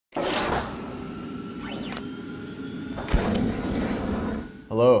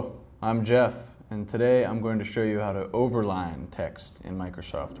Hello, I'm Jeff, and today I'm going to show you how to overline text in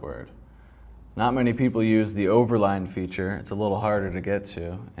Microsoft Word. Not many people use the overline feature. It's a little harder to get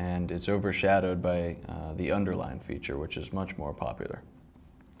to, and it's overshadowed by the underline feature, which is much more popular.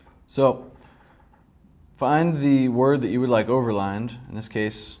 So, find the word that you would like overlined. In this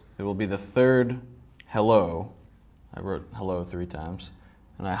case, it will be the third hello. I wrote hello 3 times,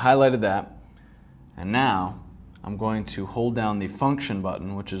 and I highlighted that, and now I'm going to hold down the function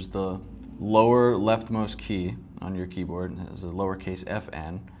button, which is the lower leftmost key on your keyboard. It has a lowercase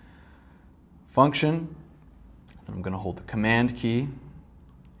fn. Function, I'm going to hold the command key,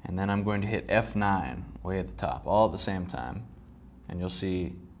 and then I'm going to hit F9 way at the top, all at the same time. And you'll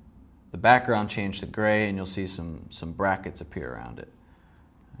see the background change to gray, and you'll see some brackets appear around it.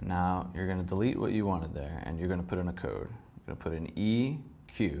 And now you're going to delete what you wanted there, and you're going to put in a code. You're going to put in EQ,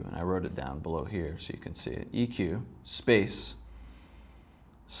 and I wrote it down below here so you can see it. EQ space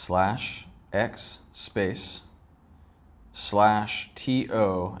 /x space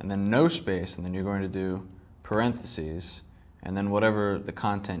 /TO, and then no space, and then you're going to do parentheses, and then whatever the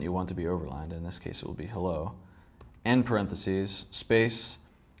content you want to be overlined. In this case, it will be hello, end parentheses, space,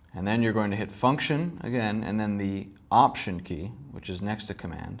 and then you're going to hit function again, and then the option key, which is next to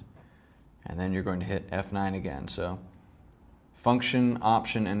command, and then you're going to hit F9 again. So function,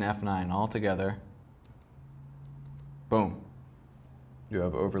 option, and F9 all together. Boom. You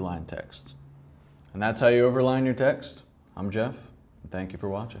have overlined text. And that's how you overline your text. I'm Jeff, and thank you for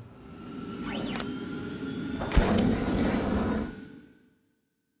watching.